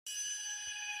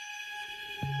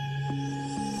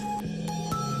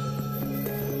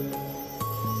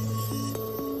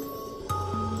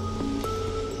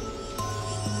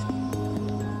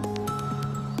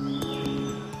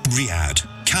Riyadh,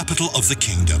 capital of the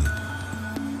kingdom.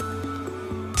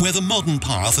 Where the modern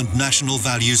path and national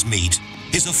values meet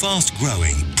is a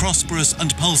fast-growing, prosperous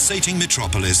and pulsating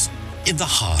metropolis in the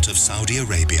heart of Saudi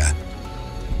Arabia.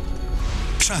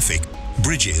 Traffic,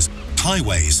 bridges,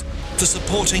 highways, the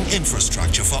supporting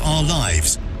infrastructure for our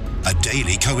lives, a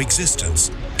daily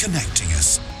coexistence, connecting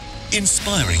us,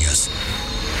 inspiring us,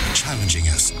 challenging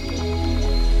us.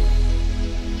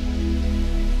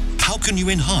 How can you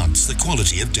enhance the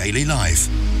quality of daily life?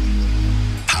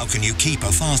 How can you keep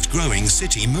a fast-growing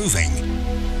city moving?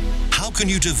 How can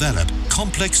you develop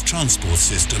complex transport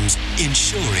systems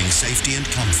ensuring safety and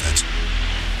comfort?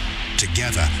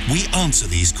 Together, we answer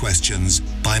these questions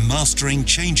by mastering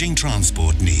changing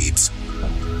transport needs.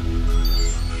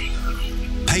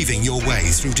 Paving your way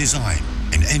through design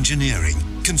and engineering,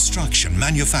 construction,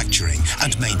 manufacturing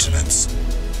and maintenance,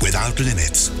 without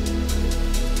limits.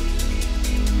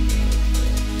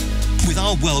 With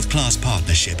our world-class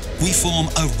partnership, we form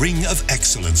a ring of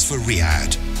excellence for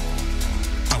Riyadh.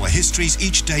 Our histories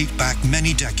each date back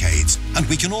many decades, and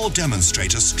we can all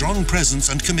demonstrate a strong presence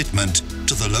and commitment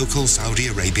to the local Saudi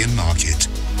Arabian market.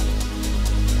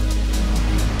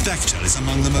 Bechtel is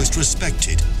among the most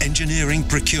respected engineering,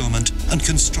 procurement and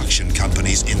construction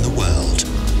companies in the world.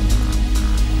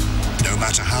 No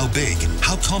matter how big,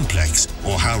 how complex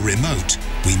or how remote,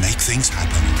 we make things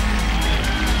happen.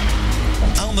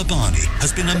 Al Mabani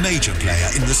has been a major player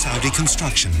in the Saudi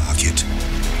construction market.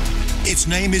 Its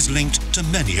name is linked to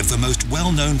many of the most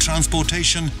well-known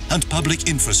transportation and public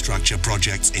infrastructure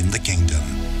projects in the kingdom.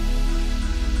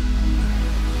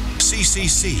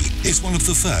 CCC is one of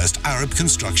the first Arab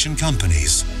construction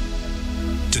companies.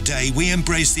 Today, we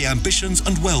embrace the ambitions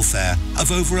and welfare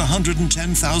of over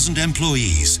 110,000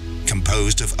 employees,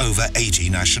 composed of over 80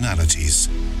 nationalities.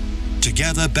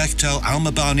 Together, Bechtel, Al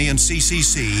Mabani and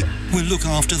CCC will look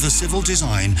after the civil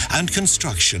design and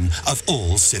construction of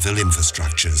all civil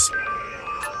infrastructures.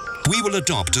 We will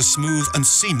adopt a smooth and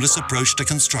seamless approach to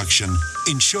construction,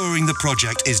 ensuring the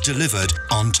project is delivered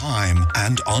on time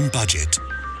and on budget.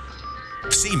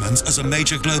 Siemens, as a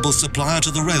major global supplier to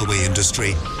the railway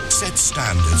industry, sets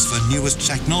standards for newest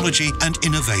technology and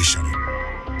innovation.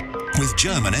 With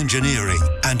German engineering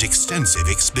and extensive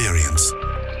experience,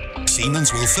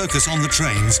 Siemens will focus on the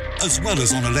trains as well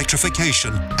as on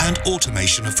electrification and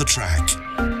automation of the track.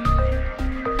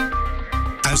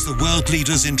 As the world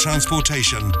leaders in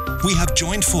transportation, we have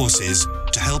joined forces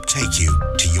to help take you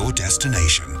to your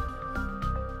destination.